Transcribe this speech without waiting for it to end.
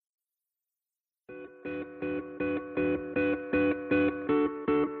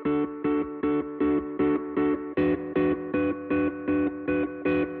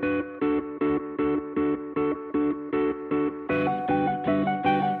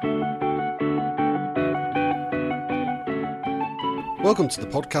Welcome to the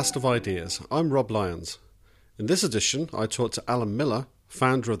Podcast of Ideas. I'm Rob Lyons. In this edition, I talk to Alan Miller,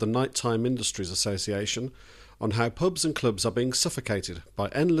 founder of the Nighttime Industries Association, on how pubs and clubs are being suffocated by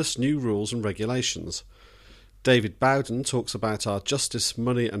endless new rules and regulations. David Bowden talks about our justice,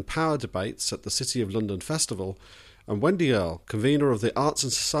 money and power debates at the City of London Festival, and Wendy Earle, convener of the Arts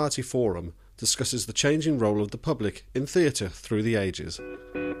and Society Forum, discusses the changing role of the public in theatre through the ages.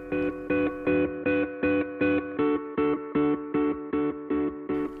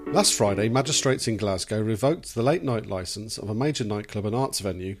 Last Friday, magistrates in Glasgow revoked the late-night licence of a major nightclub and arts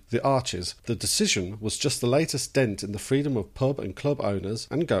venue, the Arches. The decision was just the latest dent in the freedom of pub and club owners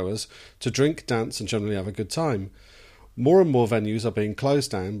and goers to drink, dance and generally have a good time. More and more venues are being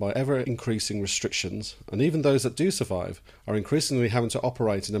closed down by ever-increasing restrictions, and even those that do survive are increasingly having to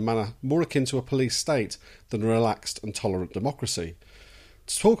operate in a manner more akin to a police state than a relaxed and tolerant democracy.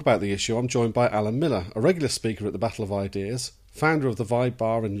 To talk about the issue, I'm joined by Alan Miller, a regular speaker at the Battle of Ideas, founder of the Vibe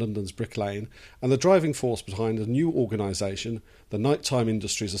Bar in London's Brick Lane, and the driving force behind a new organisation, the Nighttime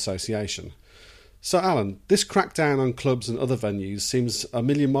Industries Association. So Alan, this crackdown on clubs and other venues seems a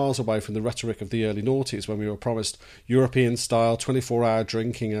million miles away from the rhetoric of the early noughties when we were promised European-style 24-hour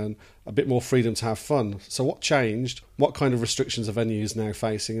drinking and a bit more freedom to have fun. So what changed? What kind of restrictions are venues now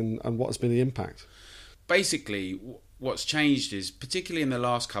facing and what has been the impact? Basically, what's changed is, particularly in the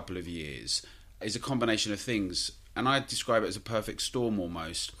last couple of years, is a combination of things. And I describe it as a perfect storm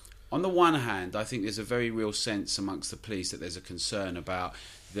almost. On the one hand, I think there's a very real sense amongst the police that there's a concern about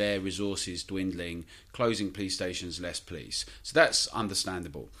their resources dwindling, closing police stations, less police. So that's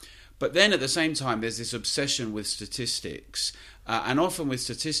understandable. But then at the same time, there's this obsession with statistics. And often with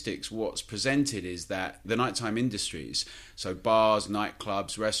statistics, what's presented is that the nighttime industries, so bars,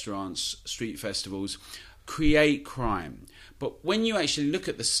 nightclubs, restaurants, street festivals, create crime. But when you actually look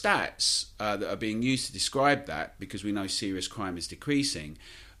at the stats that are being used to describe that, because we know serious crime is decreasing,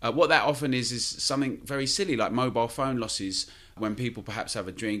 what that often is something very silly, like mobile phone losses, when people perhaps have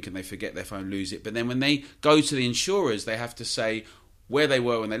a drink and they forget their phone, lose it. But then when they go to the insurers, they have to say where they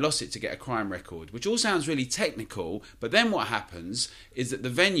were when they lost it to get a crime record, which all sounds really technical. But then what happens is that the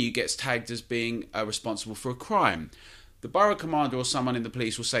venue gets tagged as being responsible for a crime. The borough commander or someone in the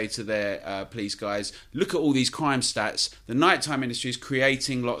police will say to their police guys, look at all these crime stats. The nighttime industry is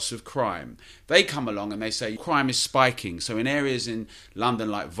creating lots of crime. They come along and they say crime is spiking. So in areas in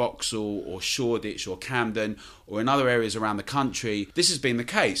London like Vauxhall or Shoreditch or Camden or in other areas around the country, this has been the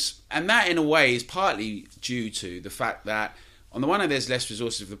case. And that in a way is partly due to the fact that on the one hand, there's less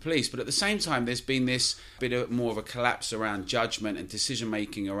resources for the police, but at the same time, there's been this bit more of a collapse around judgment and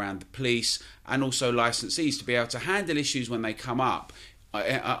decision-making around the police and also licensees to be able to handle issues when they come up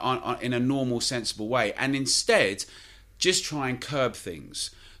in a normal, sensible way, and instead just try and curb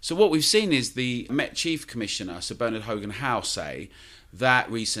things. So what we've seen is the Met Chief Commissioner, Sir Bernard Hogan-Howe, say that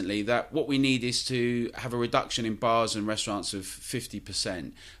recently that what we need is to have a reduction in bars and restaurants of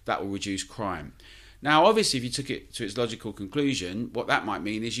 50%. That will reduce crime. Now, obviously, if you took it to its logical conclusion, what that might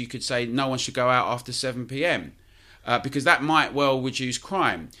mean is you could say no one should go out after 7 p.m. Because that might well reduce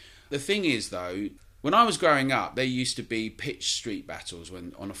crime. The thing is, though, when I was growing up, there used to be pitched street battles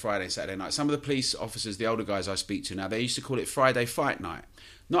on a Friday, Saturday night. Some of the police officers, the older guys I speak to now, they used to call it Friday Fight Night.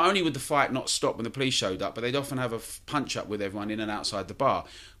 Not only would the fight not stop when the police showed up, but they'd often have a punch-up with everyone in and outside the bar.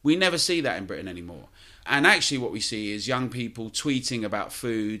 We never see that in Britain anymore. And actually what we see is young people tweeting about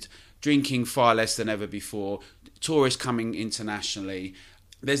food, drinking far less than ever before, tourists coming internationally.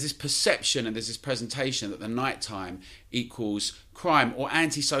 There's this perception and there's this presentation that the nighttime equals crime or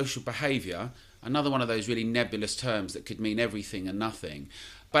antisocial behaviour, another one of those really nebulous terms that could mean everything and nothing.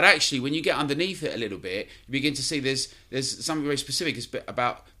 But actually, when you get underneath it a little bit, you begin to see there's something very specific. It's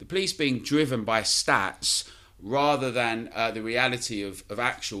about the police being driven by stats rather than the reality of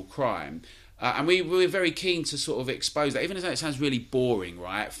actual crime. And we're very keen to sort of expose that, even though it sounds really boring,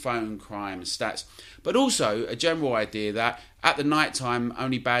 right? Phone crime and stats. But also a general idea that at the night time,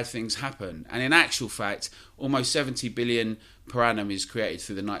 only bad things happen. And in actual fact, almost 70 billion per annum is created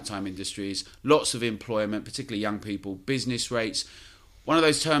through the nighttime industries. Lots of employment, particularly young people, business rates. One of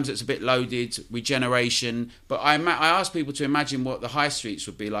those terms that's a bit loaded, regeneration. But I ask people to imagine what the high streets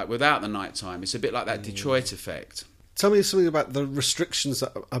would be like without the nighttime. It's a bit like that Detroit effect. Tell me something about the restrictions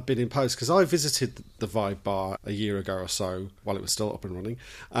that have been imposed, because I visited the Vibe Bar a year ago or so while it was still up and running,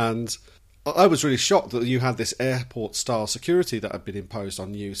 and I was really shocked that you had this airport-style security that had been imposed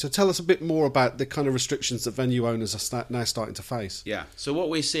on you. So tell us a bit more about the kind of restrictions that venue owners are now starting to face. Yeah, so what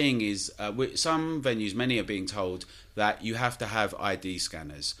we're seeing is some venues, many are being told that you have to have ID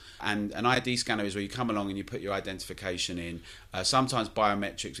scanners. And an ID scanner is where you come along and you put your identification in, sometimes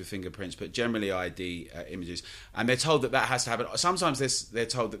biometrics with fingerprints, but generally ID images. And they're told that has to happen. Sometimes they're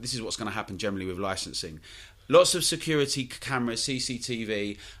told that this is what's going to happen generally with licensing. Lots of security cameras,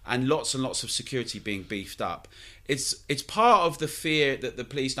 CCTV, and lots of security being beefed up. It's part of the fear that the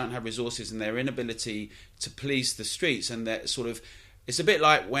police don't have resources and their inability to police the streets, and that sort of, it's a bit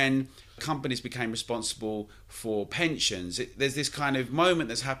like when companies became responsible for pensions. There's this kind of moment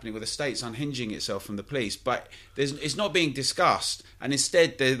that's happening where the state's unhinging itself from the police, but it's not being discussed, and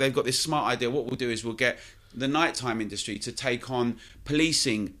instead they've got this smart idea. What we'll do is we'll get the nighttime industry to take on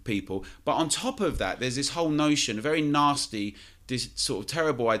policing people. But on top of that, there's this whole notion, a very nasty, this sort of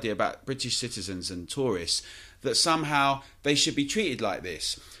terrible idea about British citizens and tourists, that somehow they should be treated like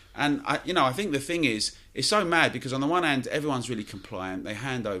this. And I think the thing is, it's so mad because on the one hand, everyone's really compliant, they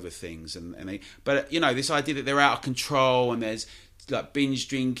hand over things, but this idea that they're out of control and there's like binge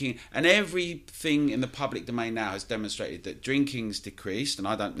drinking, and everything in the public domain now has demonstrated that drinking's decreased, and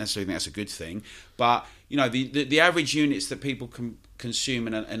I don't necessarily think that's a good thing, but the average units that people consume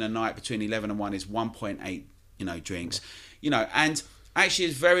in a night between 11 and 1 is 1.8 drinks, and actually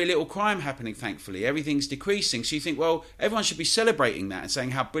there's very little crime happening, thankfully. Everything's decreasing. So you think, well, everyone should be celebrating that and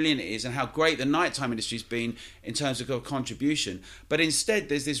saying how brilliant it is and how great the nighttime industry's been in terms of contribution. But instead,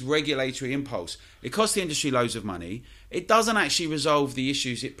 there's this regulatory impulse. It costs the industry loads of money. It doesn't actually resolve the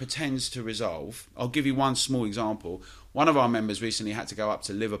issues it pretends to resolve. I'll give you one small example. One of our members recently had to go up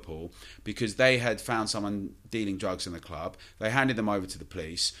to Liverpool because they had found someone dealing drugs in the club. They handed them over to the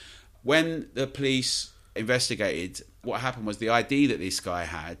police. When the police investigated, what happened was the ID that this guy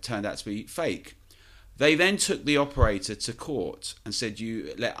had turned out to be fake. They then took the operator to court and said,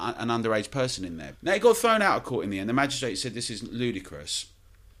 you let an underage person in there. Now, it got thrown out of court in the end. The magistrate said this is ludicrous.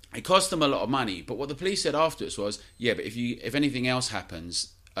 It cost them a lot of money, but what the police said afterwards was, yeah, but if anything else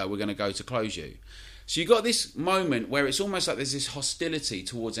happens, we're going to go to close you. So you got this moment where it's almost like there's this hostility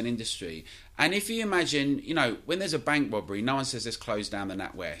towards an industry. And if you imagine, when there's a bank robbery, no one says let's close down the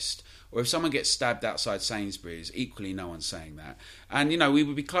NatWest. Or if someone gets stabbed outside Sainsbury's, equally no one's saying that. And, we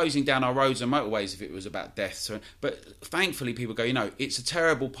would be closing down our roads and motorways if it was about death. But thankfully people go, it's a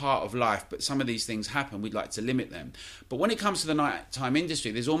terrible part of life, but some of these things happen, we'd like to limit them. But when it comes to the nighttime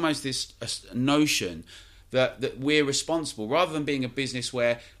industry, there's almost this notion that we're responsible, rather than being a business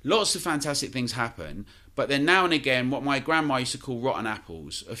where lots of fantastic things happen, but then now and again, what my grandma used to call rotten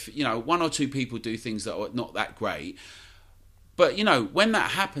apples, one or two people do things that are not that great. But, when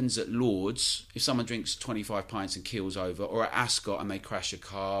that happens at Lord's, if someone drinks 25 pints and keels over, or at Ascot and they crash a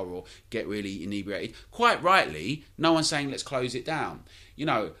car or get really inebriated, quite rightly, no one's saying let's close it down.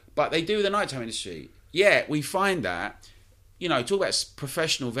 But they do with the nighttime industry. Yeah, we find that, talk about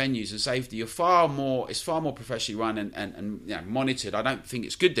professional venues and safety, it's far more professionally run and monitored. I don't think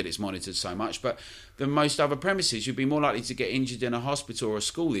it's good that it's monitored so much, but than most other premises, you'd be more likely to get injured in a hospital or a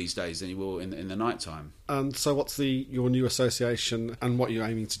school these days than you will in the night time. And so what's your new association and what you're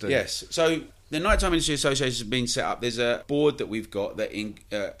aiming to do? Yes, so the Nighttime Industry Association has been set up. There's a board that we've got that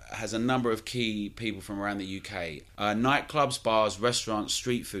has a number of key people from around the UK. Nightclubs, bars, restaurants,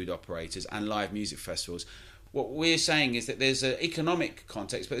 street food operators and live music festivals. What we're saying is that there's an economic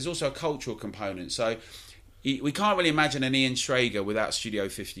context, but there's also a cultural component. So we can't really imagine an Ian Schrager without Studio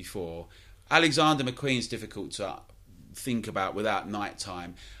 54. Alexander McQueen's difficult to think about without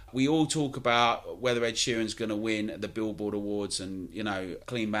nighttime. We all talk about whether Ed Sheeran's going to win the Billboard Awards and,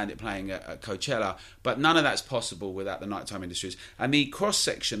 Clean Bandit playing at Coachella, but none of that's possible without the nighttime industries. And the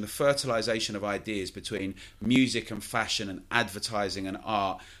cross-section, the fertilisation of ideas between music and fashion and advertising and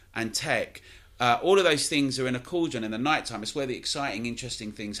art and tech, all of those things are in a cauldron in the nighttime. It's where the exciting,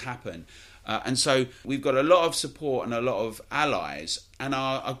 interesting things happen. And so we've got a lot of support and a lot of allies. And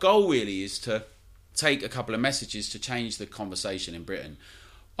our goal really is to take a couple of messages to change the conversation in Britain.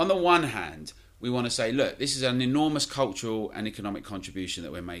 On the one hand, we want to say, look, this is an enormous cultural and economic contribution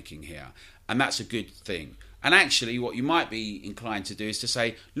that we're making here. And that's a good thing. And actually, what you might be inclined to do is to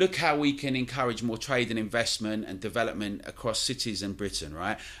say, look how we can encourage more trade and investment and development across cities in Britain,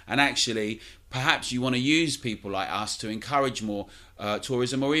 right? And actually, perhaps you want to use people like us to encourage more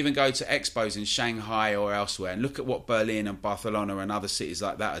tourism, or even go to expos in Shanghai or elsewhere and look at what Berlin and Barcelona and other cities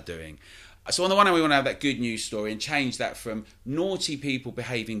like that are doing. So on the one hand, we want to have that good news story and change that from naughty people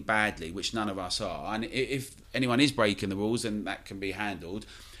behaving badly, which none of us are. And if anyone is breaking the rules, then that can be handled.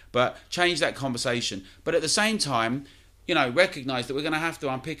 But change that conversation. But at the same time, recognise that we're going to have to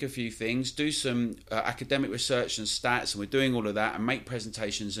unpick a few things, do some academic research and stats, and we're doing all of that, and make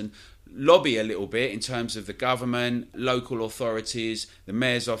presentations and lobby a little bit in terms of the government, local authorities, the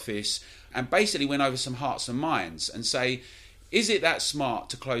mayor's office, and basically win over some hearts and minds and say, is it that smart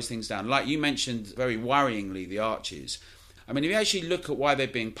to close things down? Like you mentioned very worryingly, the Arches. I mean, if you actually look at why they're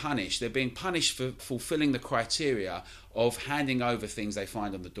being punished for fulfilling the criteria of handing over things they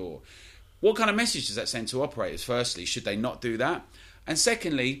find on the door. What kind of message does that send to operators? Firstly, should they not do that? And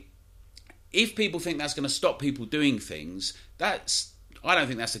secondly, if people think that's going to stop people doing things, I don't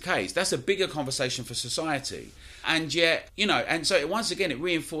think that's the case. That's a bigger conversation for society. And yet, and so once again, it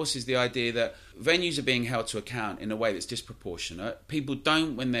reinforces the idea that venues are being held to account in a way that's disproportionate. People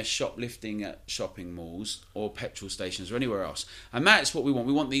don't when they're shoplifting at shopping malls or petrol stations or anywhere else. And that's what we want.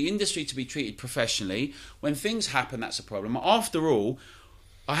 We want the industry to be treated professionally. When things happen, that's a problem. After all,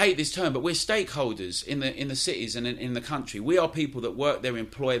 I hate this term, but we're stakeholders in the cities and in the country. We are people that work there,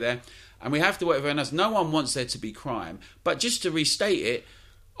 employ there, and we have to work with everyone else. No one wants there to be crime. But just to restate it,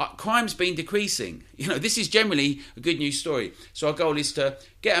 crime's been decreasing. This is generally a good news story. So our goal is to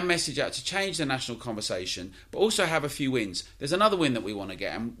get a message out to change the national conversation, but also have a few wins. There's another win that we want to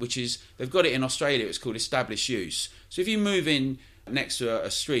get, which is they've got it in Australia. It's called established use. So if you move in next to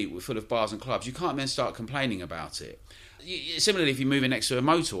a street full of bars and clubs, you can't then start complaining about it. Similarly, if you move in next to a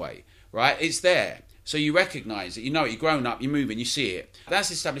motorway, right, it's there. So you recognise it, you've grown up, you move in, you see it. That's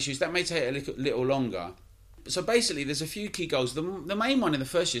established use. That may take a little longer. So basically, there's a few key goals. The main one in the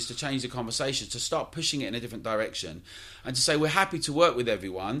first year is to change the conversation, to start pushing it in a different direction, and to say we're happy to work with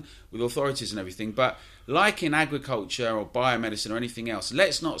everyone, with authorities and everything, but like in agriculture or biomedicine or anything else,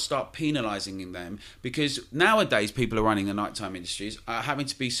 let's not start penalising them, because nowadays people are running the nighttime industries are having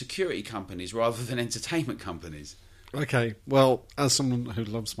to be security companies rather than entertainment companies. Okay, well, as someone who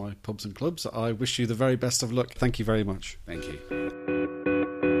loves my pubs and clubs, I wish you the very best of luck. Thank you very much. Thank you.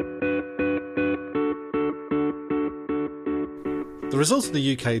 The result of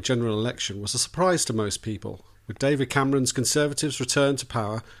the UK general election was a surprise to most people, with David Cameron's Conservatives return to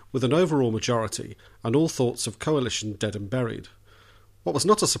power with an overall majority and all thoughts of coalition dead and buried. What was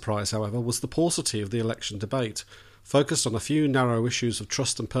not a surprise, however, was the paucity of the election debate, focused on a few narrow issues of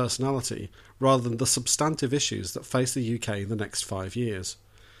trust and personality rather than the substantive issues that face the UK in the next 5 years.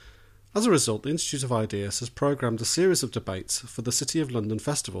 As a result, the Institute of Ideas has programmed a series of debates for the City of London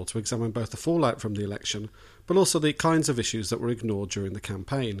Festival to examine both the fallout from the election, but also the kinds of issues that were ignored during the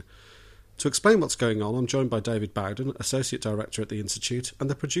campaign. To explain what's going on, I'm joined by David Bowden, Associate Director at the Institute and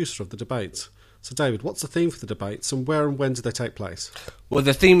the producer of the debates. So David, what's the theme for the debates and where and when do they take place? Well,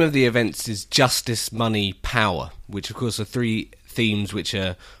 the theme of the events is justice, money, power, which of course are three themes which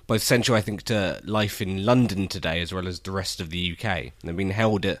are both central, I think, to life in London today as well as the rest of the UK. And they've been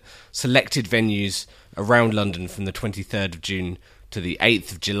held at selected venues around London from the 23rd of June to the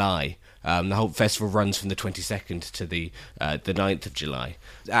 8th of July. The whole festival runs from the 22nd to the 9th of July.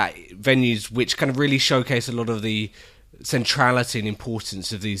 Venues which kind of really showcase a lot of the centrality and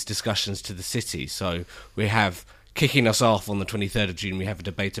importance of these discussions to the city. So we have, kicking us off on the 23rd of June, we have a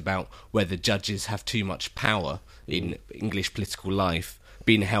debate about whether judges have too much power in English political life,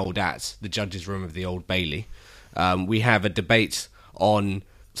 being held at the judges' room of the Old Bailey. We have a debate on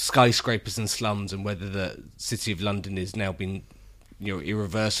skyscrapers and slums and whether the City of London is now being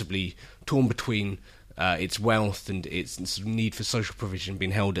irreversibly torn between its wealth and its need for social provision,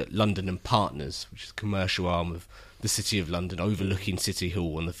 being held at London and Partners, which is a commercial arm of the City of London, overlooking City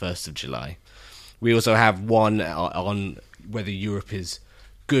Hall on the 1st of July. We also have one on whether Europe is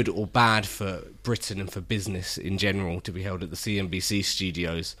good or bad for Britain and for business in general, to be held at the CNBC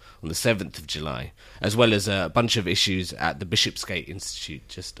studios on the 7th of July, as well as a bunch of issues at the Bishopsgate Institute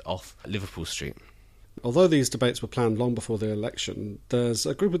just off Liverpool Street. Although these debates were planned long before the election, there's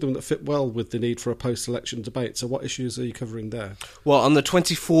a group of them that fit well with the need for a post-election debate. So what issues are you covering there? Well, on the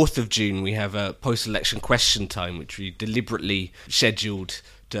 24th of June, we have a post-election question time, which we deliberately scheduled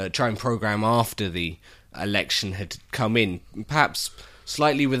to try and programme after the election had come in, perhaps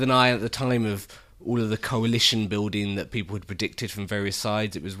slightly with an eye at the time of all of the coalition building that people had predicted from various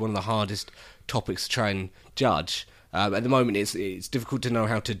sides. It was one of the hardest topics to try and judge. At the moment, it's difficult to know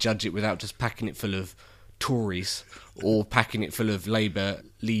how to judge it without just packing it full of Tories or packing it full of Labour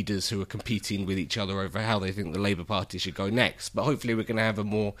leaders who are competing with each other over how they think the Labour Party should go next. But hopefully we're going to have a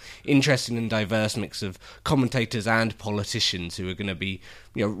more interesting and diverse mix of commentators and politicians who are going to be,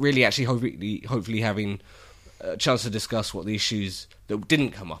 really actually hopefully having a chance to discuss what the issues that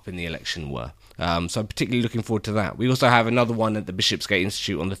didn't come up in the election were. So I'm particularly looking forward to that. We also have another one at the Bishopsgate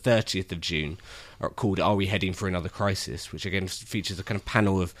Institute on the 30th of June called Are We Heading for Another Crisis?, which again features a kind of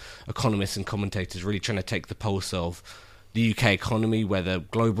panel of economists and commentators really trying to take the pulse of the UK economy, where the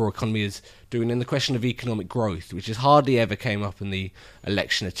global economy is doing, and the question of economic growth, which has hardly ever came up in the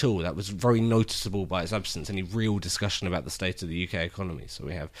election at all. That was very noticeable by its absence, any real discussion about the state of the UK economy. So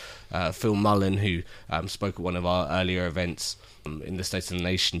we have Phil Mullen, who spoke at one of our earlier events in the State of the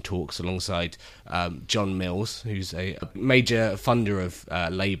Nation talks, alongside John Mills, who's a major funder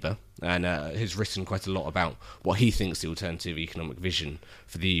of Labour, and has written quite a lot about what he thinks the alternative economic vision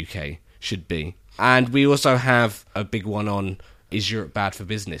for the UK should be. And we also have a big one on, is Europe bad for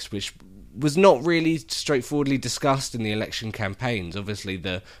business, which was not really straightforwardly discussed in the election campaigns. Obviously,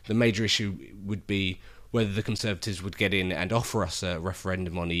 the major issue would be whether the Conservatives would get in and offer us a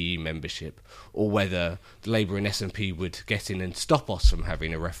referendum on EU membership, or whether the Labour and SNP would get in and stop us from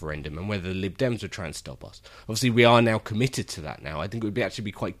having a referendum, and whether the Lib Dems would try and stop us. Obviously, we are now committed to that now. I think it would actually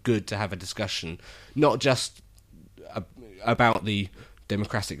be quite good to have a discussion, not just about the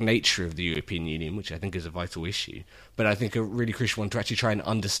democratic nature of the European Union, which I think is a vital issue, but I think a really crucial one to actually try and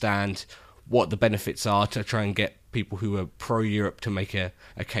understand what the benefits are, to try and get people who are pro-Europe to make a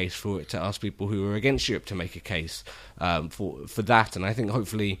case for it, to ask people who are against Europe to make a case for that. And I think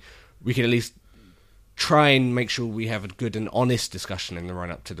hopefully we can at least try and make sure we have a good and honest discussion in the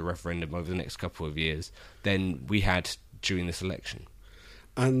run-up to the referendum over the next couple of years than we had during this election.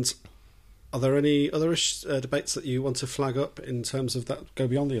 And are there any other debates that you want to flag up in terms of that go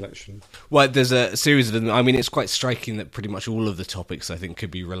beyond the election? Well, there's a series of them. I mean, it's quite striking that pretty much all of the topics, I think,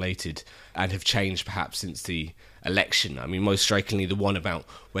 could be related and have changed perhaps since the election. I mean, most strikingly, the one about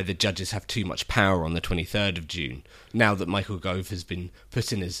whether judges have too much power on the 23rd of June, now that Michael Gove has been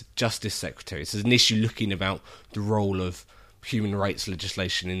put in as Justice Secretary. So there's an issue looking about the role of human rights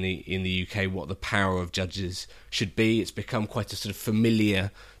legislation in the UK, what the power of judges should be. It's become quite a sort of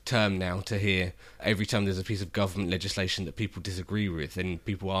familiar term now to hear every time there's a piece of government legislation that people disagree with, and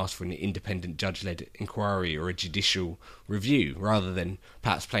people ask for an independent judge-led inquiry or a judicial review, rather than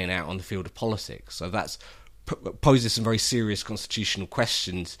perhaps playing out on the field of politics. So that's poses some very serious constitutional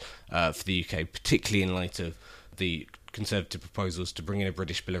questions for the UK, particularly in light of the Conservative proposals to bring in a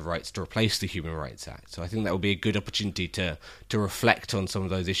British Bill of Rights to replace the Human Rights Act. So I think that will be a good opportunity to reflect on some of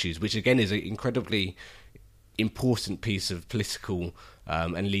those issues, which again is an incredibly important piece of political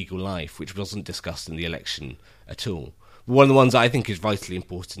and legal life, which wasn't discussed in the election at all. One of the ones that I think is vitally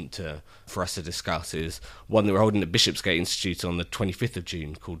important for us to discuss is one that we're holding at Bishopsgate Institute on the 25th of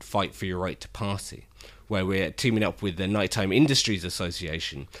June, called Fight for Your Right to Party, where we're teaming up with the Nighttime Industries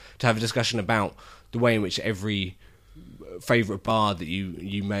Association to have a discussion about the way in which every favourite bar that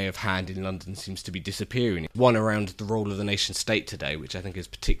you may have had in London seems to be disappearing. One around the role of the nation state today, which I think is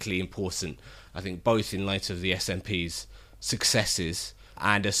particularly important, I think both in light of the SNP's successes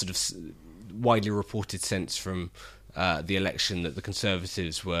and a sort of widely reported sense from the election that the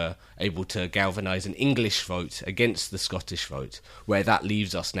Conservatives were able to galvanise an English vote against the Scottish vote, where that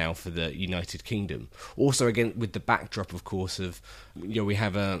leaves us now for the United Kingdom. Also, again, with the backdrop, of course, of we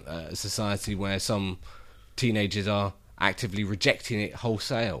have a society where some teenagers are actively rejecting it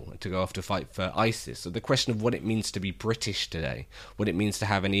wholesale to go off to fight for ISIS. So the question of what it means to be British today, what it means to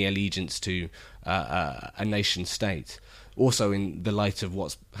have any allegiance to a nation state. Also in the light of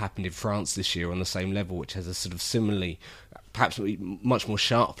what's happened in France this year on the same level, which has a sort of similarly, perhaps much more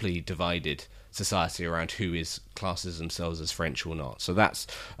sharply divided society around who is classes themselves as French or not. So that's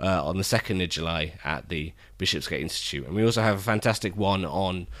on the 2nd of July at the Bishopsgate Institute. And we also have a fantastic one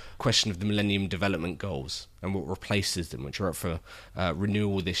on question of the Millennium Development Goals and what replaces them, which are up for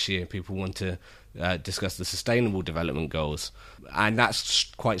renewal this year. People want to discuss the Sustainable Development Goals. And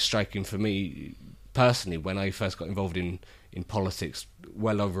that's quite striking for me personally. When I first got involved in politics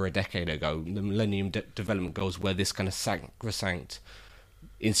well over a decade ago, the Millennium Development Goals were this kind of sacrosanct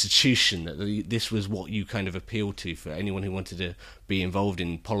institution, that this was what you kind of appealed to for anyone who wanted to be involved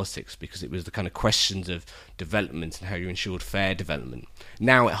in politics, because it was the kind of questions of development and how you ensured fair development.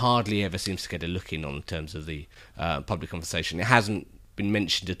 Now it hardly ever seems to get a look in on terms of the public conversation. It hasn't been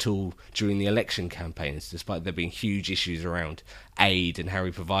mentioned at all during the election campaigns, despite there being huge issues around aid and how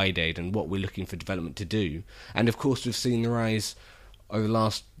we provide aid and what we're looking for development to do. And of course we've seen the rise over the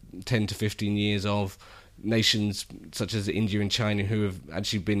last 10 to 15 years of nations such as India and China who have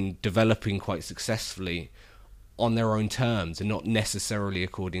actually been developing quite successfully on their own terms and not necessarily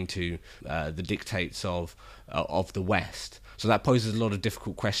according to the dictates of the West. So that poses a lot of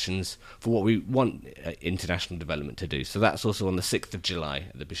difficult questions for what we want international development to do. So that's also on the 6th of July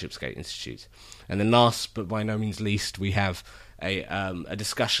at the Bishopsgate Institute. And then last but by no means least, we have a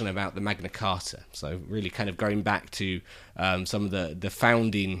discussion about the Magna Carta. So really kind of going back to some of the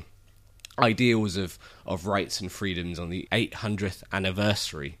founding ideals of rights and freedoms on the 800th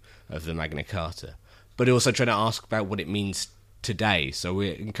anniversary of the Magna Carta. but also trying to ask about what it means today. So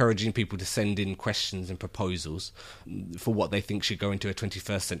we're encouraging people to send in questions and proposals for what they think should go into a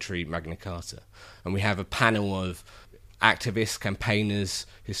 21st century Magna Carta. And we have a panel of activists, campaigners,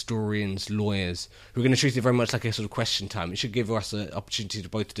 historians, lawyers, who are going to treat it very much like a sort of question time. It should give us an opportunity to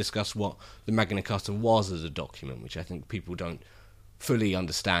both discuss what the Magna Carta was as a document, which I think people don't fully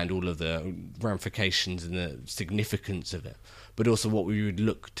understand all of the ramifications and the significance of it, but also what we would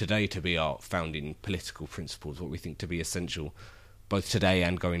look today to be our founding political principles, what we think to be essential both today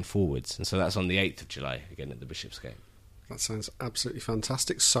and going forwards. And so that's on the 8th of July, again at the Bishopsgate. That sounds absolutely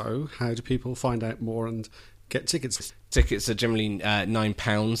fantastic. So how do people find out more and get tickets? Tickets are generally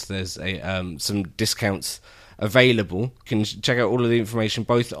 £9. There's some discounts available. You can check out all of the information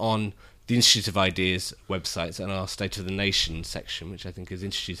both on the Institute of Ideas websites and our State of the Nation section, which I think is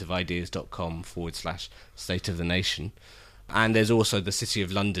instituteofideas.com/State of the Nation. And there's also the City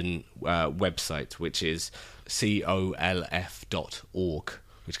of London website, which is colf.org,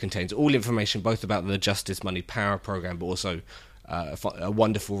 which contains all information both about the Justice, Money, Power programme, but also a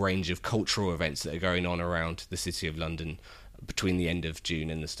wonderful range of cultural events that are going on around the City of London between the end of June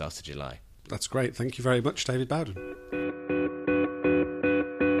and the start of July. That's great. Thank you very much, David Bowden.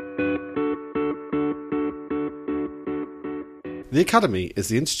 The Academy is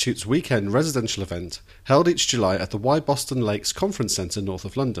the Institute's weekend residential event held each July at the Y Boston Lakes Conference Centre north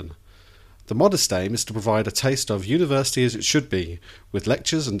of London. The modest aim is to provide a taste of university as it should be, with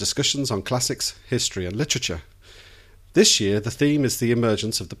lectures and discussions on classics, history and literature. This year the theme is the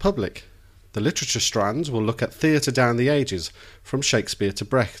emergence of the public. The literature strands will look at theatre down the ages, from Shakespeare to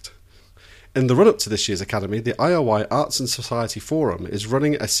Brecht. In the run-up to this year's Academy, the IOI Arts and Society Forum is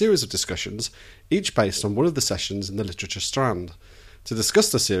running a series of discussions, each based on one of the sessions in the literature strand. To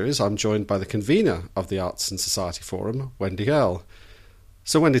discuss the series, I'm joined by the convener of the Arts and Society Forum, Wendy Earle.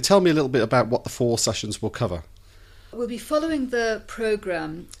 So Wendy, tell me a little bit about what the 4 sessions will cover. We'll be following the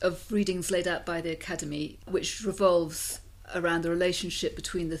programme of readings laid out by the Academy, which revolves around the relationship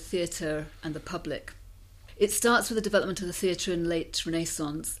between the theatre and the public. It starts with the development of the theatre in late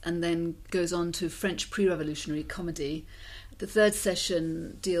Renaissance and then goes on to French pre-revolutionary comedy. The 3rd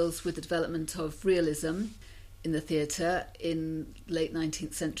session deals with the development of realism in the theatre in late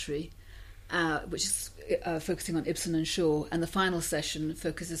 19th century, which is focusing on Ibsen and Shaw, and the final session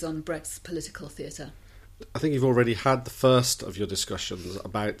focuses on Brecht's political theatre. I think you've already had the first of your discussions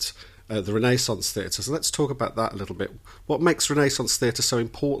about the Renaissance theatre, so let's talk about that a little bit. What makes Renaissance theatre so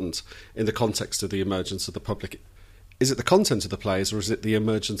important in the context of the emergence of the public? Is it the content of the plays or is it the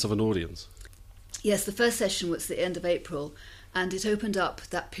emergence of an audience? Yes, the first session was at the end of April, and it opened up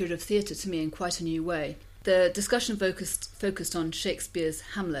that period of theatre to me in quite a new way. The discussion focused on Shakespeare's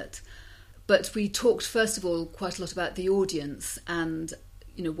Hamlet, but we talked first of all quite a lot about the audience and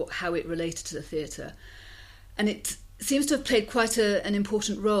how it related to the theatre. And it seems to have played quite an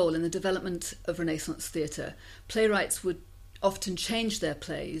important role in the development of Renaissance theatre. Playwrights would often change their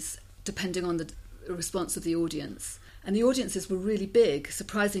plays depending on the response of the audience. And the audiences were really big,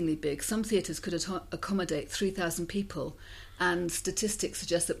 surprisingly big. Some theatres could accommodate 3,000 people, and statistics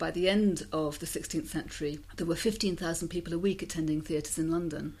suggest that by the end of the 16th century, there were 15,000 people a week attending theatres in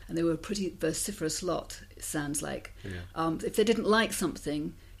London, and they were a pretty vociferous lot, it sounds like. Yeah. If they didn't like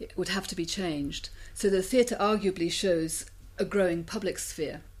something, it would have to be changed. So the theatre arguably shows a growing public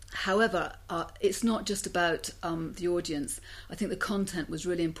sphere. However, it's not just about the audience. I think the content was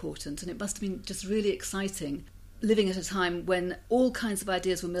really important, and it must have been just really exciting living at a time when all kinds of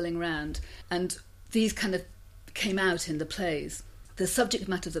ideas were milling around, and these kind of came out in the plays. The subject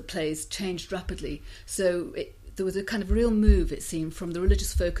matter of the plays changed rapidly, so there was a kind of real move, it seemed, from the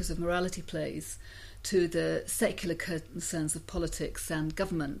religious focus of morality plays to the secular concerns of politics and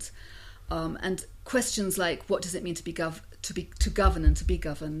government, and questions like what does it mean to govern and to be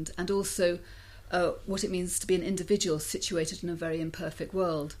governed, and also what it means to be an individual situated in a very imperfect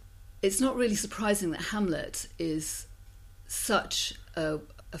world. It's not really surprising that Hamlet is such a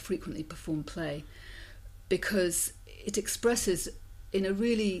frequently performed play, because it expresses in a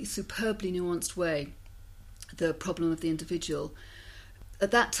really superbly nuanced way the problem of the individual.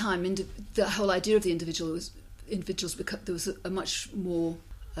 At that time, the whole idea of the individual was there was a much more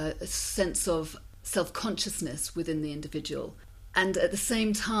a sense of self-consciousness within the individual. And at the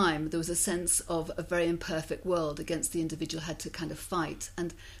same time, there was a sense of a very imperfect world against the individual had to kind of fight.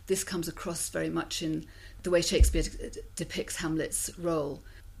 And this comes across very much in the way Shakespeare depicts Hamlet's role.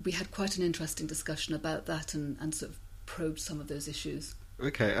 We had quite an interesting discussion about that and sort of probed some of those issues.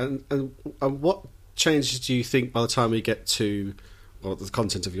 Okay, and what changes do you think by the time we get to the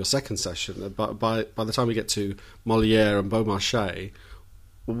content of your second session, by the time we get to Molière and Beaumarchais,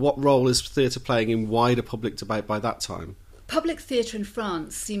 what role is theatre playing in wider public debate by that time? Public theatre in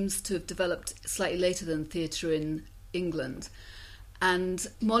France seems to have developed slightly later than theatre in England. And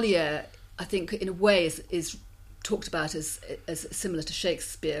Molière, I think, in a way, is talked about as similar to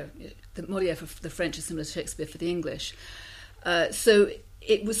Shakespeare. The Molière for the French is similar to Shakespeare for the English. So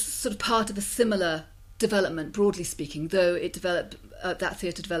it was sort of part of a similar development, broadly speaking, though it developed. That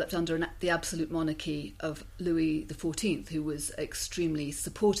theatre developed under the absolute monarchy of Louis XIV, who was extremely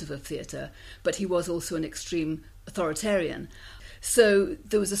supportive of theatre, but he was also an extreme authoritarian. So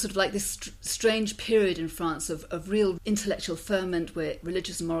there was a sort of like this strange period in France of real intellectual ferment where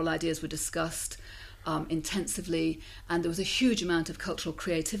religious and moral ideas were discussed intensively, and there was a huge amount of cultural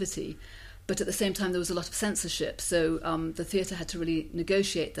creativity. But at the same time, there was a lot of censorship. So the theatre had to really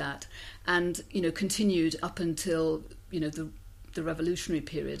negotiate that, and continued up until the revolutionary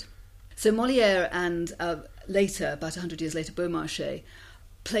period. So Molière and later, about 100 years later, Beaumarchais,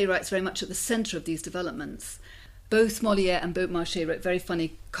 playwrights very much at the centre of these developments. Both Molière and Beaumarchais wrote very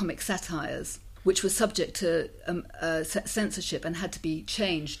funny comic satires, which were subject to censorship and had to be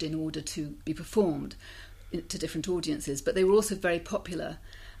changed in order to be performed to different audiences. But they were also very popular.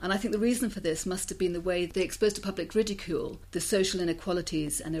 And I think the reason for this must have been the way they exposed to public ridicule the social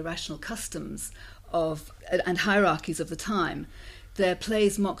inequalities and irrational customs and hierarchies of the time. Their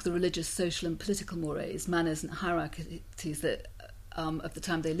plays mock the religious, social and political mores, manners and hierarchies that of the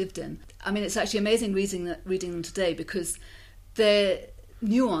time they lived in. I mean, it's actually amazing reading them today because they're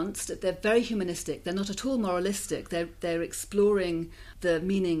nuanced, they're very humanistic, they're not at all moralistic, they're exploring the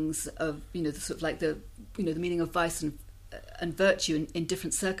meanings of, the sort of like the meaning of vice and virtue in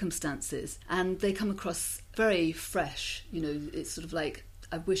different circumstances, and they come across very fresh. It's sort of like,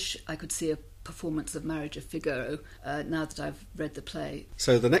 I wish I could see a performance of Marriage of Figaro now that I've read the play.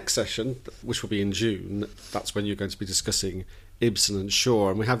 So the next session, which will be in June, that's when you're going to be discussing Ibsen and Shaw,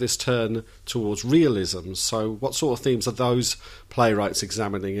 and we have this turn towards realism. So what sort of themes are those playwrights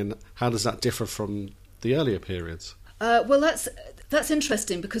examining, and how does that differ from the earlier periods? Well, that's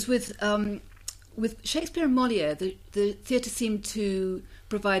interesting because with Shakespeare and Molière, the theatre seemed to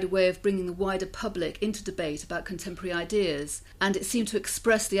provide a way of bringing the wider public into debate about contemporary ideas, and it seemed to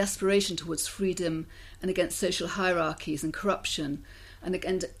express the aspiration towards freedom and against social hierarchies and corruption and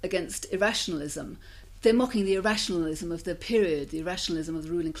against irrationalism. They're mocking the irrationalism of the period, the irrationalism of the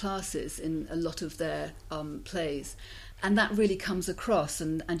ruling classes in a lot of their plays, and that really comes across,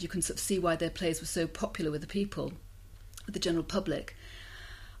 and you can sort of see why their plays were so popular with the people, with the general public.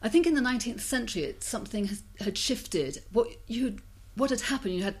 I think in the 19th century, something had shifted. What had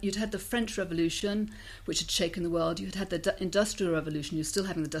happened? You'd had the French Revolution, which had shaken the world. You had the Industrial Revolution. You're still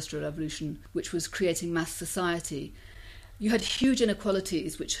having the Industrial Revolution, which was creating mass society. You had huge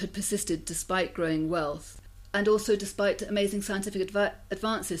inequalities, which had persisted despite growing wealth, and also despite amazing scientific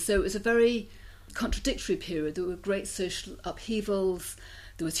advances. So it was a very contradictory period. There were great social upheavals.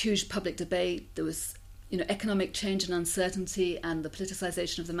 There was huge public debate. There was economic change and uncertainty and the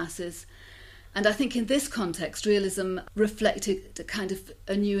politicisation of the masses. And I think in this context, realism reflected a kind of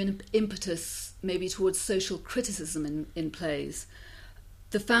a new impetus maybe towards social criticism in plays.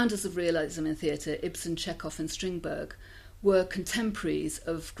 The founders of realism in theatre, Ibsen, Chekhov and Strindberg, were contemporaries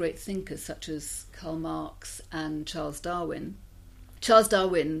of great thinkers such as Karl Marx and Charles Darwin. Charles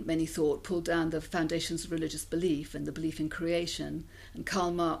Darwin, many thought, pulled down the foundations of religious belief and the belief in creation, and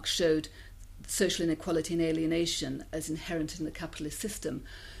Karl Marx showed social inequality and alienation as inherent in the capitalist system.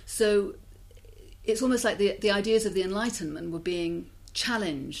 So it's almost like the ideas of the Enlightenment were being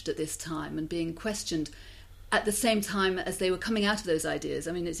challenged at this time and being questioned at the same time as they were coming out of those ideas.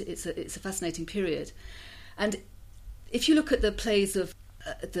 I mean, it's a fascinating period. And if you look at the plays of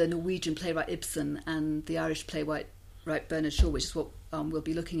the Norwegian playwright Ibsen and the Irish playwright Bernard Shaw, which is what we'll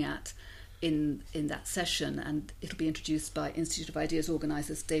be looking at in that session, and it'll be introduced by Institute of Ideas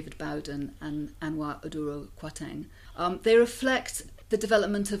organisers David Bowden and Anwar Oduro Kwateng. They reflect the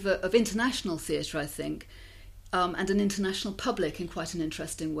development of international theatre, I think, and an international public in quite an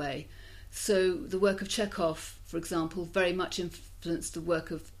interesting way. So the work of Chekhov, for example, very much influenced the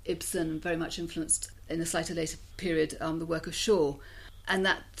work of Ibsen, very much influenced, in a slightly later period, the work of Shaw. And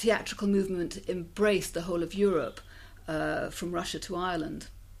that theatrical movement embraced the whole of Europe, from Russia to Ireland.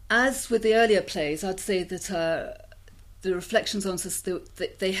 As with the earlier plays, I'd say that the reflections on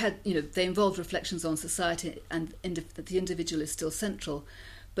they involved reflections on society, and that the individual is still central,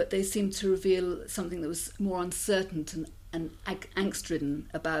 but they seemed to reveal something that was more uncertain and angst-ridden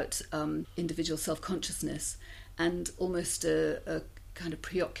about individual self-consciousness, and almost a kind of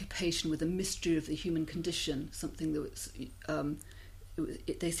preoccupation with the mystery of the human condition, something that was,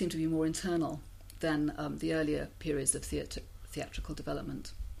 they seem to be more internal than the earlier periods of theatrical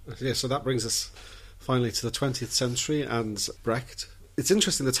development. Yeah, so that brings us finally to the 20th century and Brecht. It's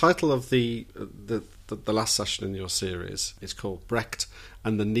interesting, the title of the last session in your series is called Brecht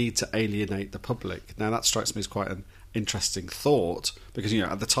and the Need to Alienate the Public. Now that strikes me as quite an interesting thought, because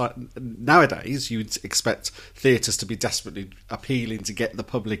at the time nowadays you'd expect theatres to be desperately appealing to get the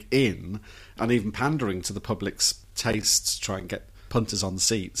public in and even pandering to the public's tastes to try and get punters on the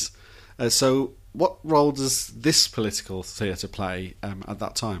seats. So what role does this political theatre play at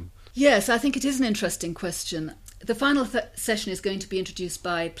that time? Yes, I think it is an interesting question. The final session is going to be introduced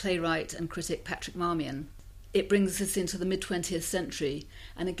by playwright and critic Patrick Marmion. It brings us into the mid-20th century,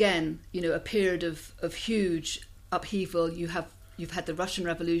 and again, a period of huge upheaval. You've had the Russian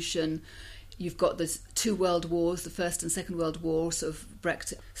Revolution, you've got the two world wars, the First and Second World War, sort of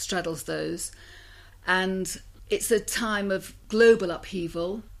Brecht straddles those, and it's a time of global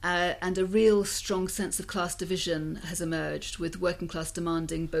upheaval, and a real strong sense of class division has emerged, with working class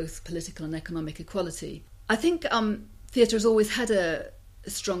demanding both political and economic equality. I think theatre has always had a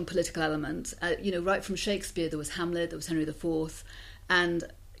strong political element. Right from Shakespeare, there was Hamlet, there was Henry IV, and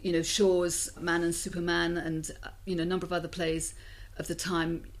Shaw's Man and Superman, and a number of other plays of the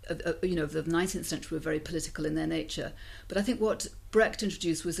time of the 19th century were very political in their nature. But I think what Brecht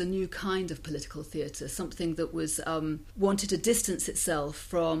introduced was a new kind of political theatre, something that was wanted to distance itself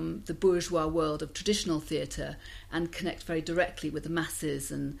from the bourgeois world of traditional theatre and connect very directly with the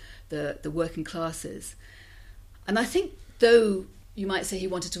masses and the working classes. And I think, though you might say he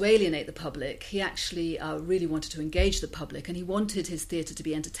wanted to alienate the public, he actually really wanted to engage the public, and he wanted his theatre to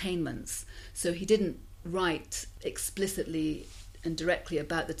be entertainments. So he didn't write explicitly and directly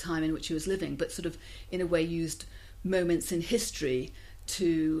about the time in which he was living, but sort of in a way used moments in history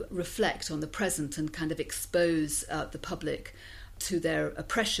to reflect on the present and kind of expose the public to their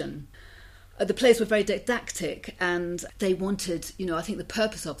oppression. The plays were very didactic, and they wanted, I think the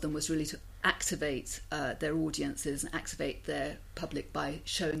purpose of them was really to activate their audiences and activate their public by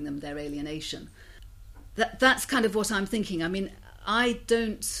showing them their alienation. That's kind of what I'm thinking. I mean, I've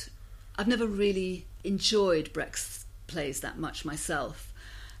never really enjoyed Brecht's plays that much myself,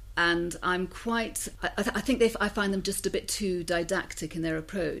 and I think I find them just a bit too didactic in their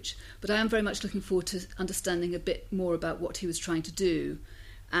approach, but I am very much looking forward to understanding a bit more about what he was trying to do,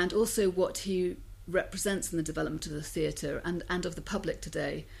 and also what he represents in the development of the theatre and of the public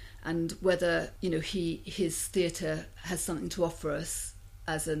today, and whether his theatre has something to offer us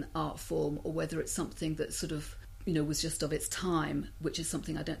as an art form, or whether it's something that sort of was just of its time, which is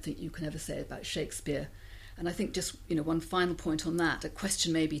something I don't think you can ever say about Shakespeare. And I think just one final point on that, a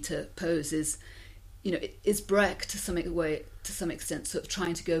question maybe to pose is, is Brecht to some extent sort of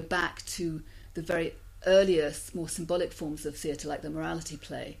trying to go back to the very earliest, more symbolic forms of theatre, like the morality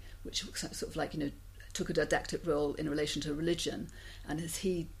play, which sort of like took a didactic role in relation to religion, and is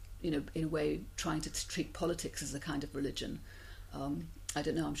he in a way trying to treat politics as a kind of religion? I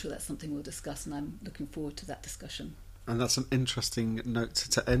don't know, I'm sure that's something we'll discuss, and I'm looking forward to that discussion. And that's an interesting note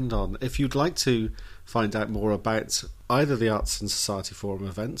to end on. If you'd like to find out more about either the Arts and Society Forum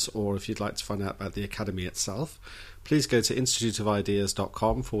events, or if you'd like to find out about the Academy itself, please go to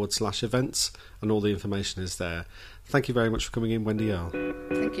instituteofideas.com/events, and all the information is there. Thank you very much for coming in, Wendy Earle.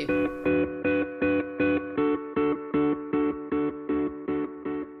 Thank you.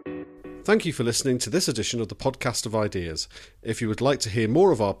 Thank you for listening to this edition of the Podcast of Ideas. If you would like to hear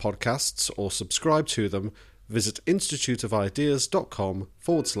more of our podcasts or subscribe to them, visit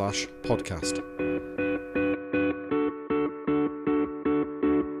instituteofideas.com/podcast.